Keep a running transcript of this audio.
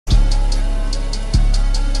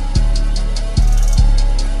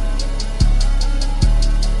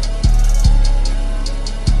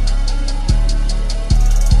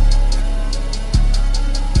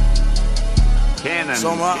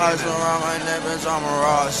So much ice around my neck, bitch, I'm a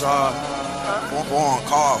rock star. Foreign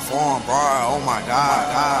car, foreign bar, oh my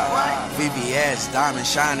God. VVS, diamond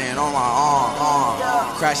shining on my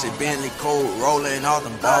arm. Crashing Bentley coat, rolling off the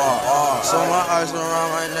bar. So much ice around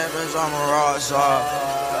my neck, bitch, I'm a rock star.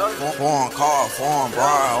 Foreign car, foreign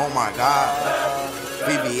bar, oh my God.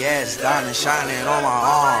 VVS, diamond shining on my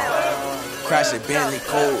arm. Crashing Bentley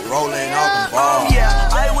coat, rolling off the bar. Yeah,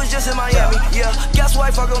 I was just in Miami. Yeah, guess who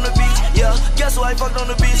I fucked on the beach? Yeah, guess who I fucked on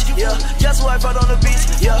the beach? Yeah, guess who I fucked on the beach?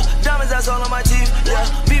 Yeah, diamonds that's all on my teeth. Yeah,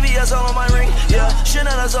 BBS all on my ring. Yeah,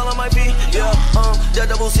 Chanel that's all on my feet. Yeah,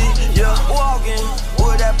 that double C. Yeah, walking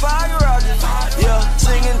with that pocket rocket. Yeah,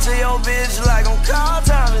 singing to your bitch like I'm Carl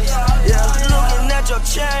Thomas. Yeah, looking at your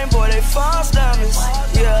chain, boy, they false diamonds.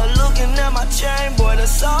 Yeah, looking at my chain, boy,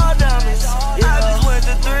 that's all diamonds. Yeah, I just went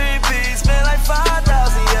to 3P, spent like 5,000.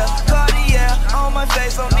 Yeah, Carti, yeah, on my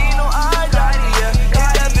face, don't need no eyeliner. Yeah, hit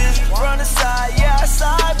that bitch from the side, yeah,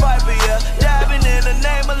 side piper. Yeah, dabbing in the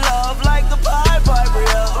name of love like the Pied Piper.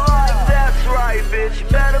 Yeah, like that's right, bitch, you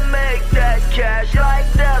better make that cash.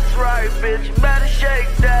 Like that's right, bitch, you better shake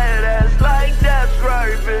that ass. Like that's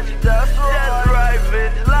right, bitch, that's right,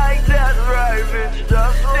 bitch. Like that's right, bitch,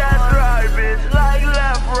 that's right, bitch. Like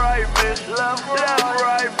left, right, bitch, left,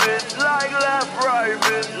 right, bitch. Like left, right,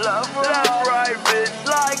 bitch, left, right, bitch.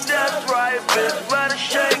 Like that's right, bitch, better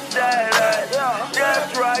shake that ass.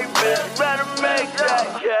 That's right, bitch, better make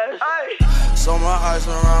that cash. So much ice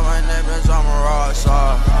around my neck, bitch, I'm a rock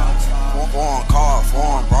star. Foreign car,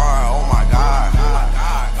 foreign bar, oh my God.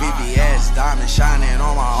 VVS, diamond shining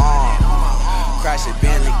on my arm. Crashing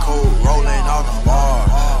Bentley coat, rolling off the bar.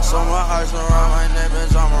 So much ice around my neck,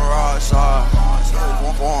 bitch, I'm a rock star.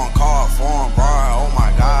 Foreign car, foreign bar, oh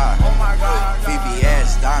my God.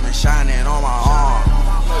 VVS, diamond shining on my arm.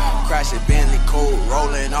 Crashing Bentley coat,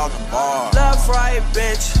 rolling off the bar. Left, right,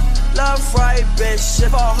 bitch. Left, right, bitch.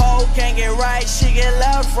 If a hoe can't get right, she get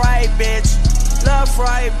left, right, bitch. Left,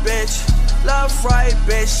 right, bitch. Left, right,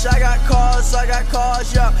 bitch. I got cars,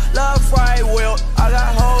 yeah. Left, right, wheel. I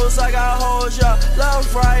got hoes, yeah.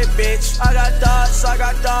 Left, right, bitch. I got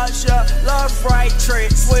thoughts, yeah. Left, right,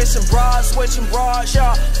 tricks. Switching bras,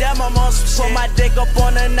 yeah. Damn, I'm on some shit. Put my dick up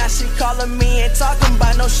on her, now she calling me and talking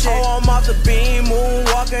about no shit. Oh, I'm off the beam,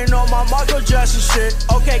 moonwalking on my Michael Jackson shit.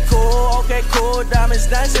 Okay, cool. Diamonds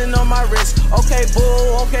dancing on my wrist. Okay,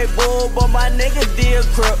 boo, but my nigga did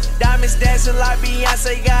crip. Diamonds dancing like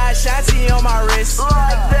Beyonce got Shanti on my wrist.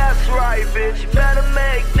 Like that's right, bitch, you better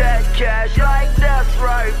make that cash. Like that's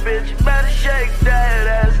right, bitch, you better shake that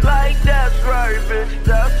ass. Like that's right, bitch,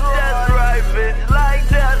 that's right, bitch. Like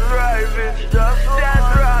that's right, bitch,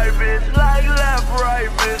 that's right, bitch. Like left, right,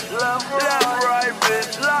 bitch, left, right,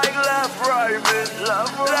 bitch. Like left, right, bitch,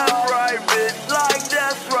 left, right, bitch. Like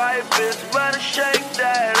that's right, bitch.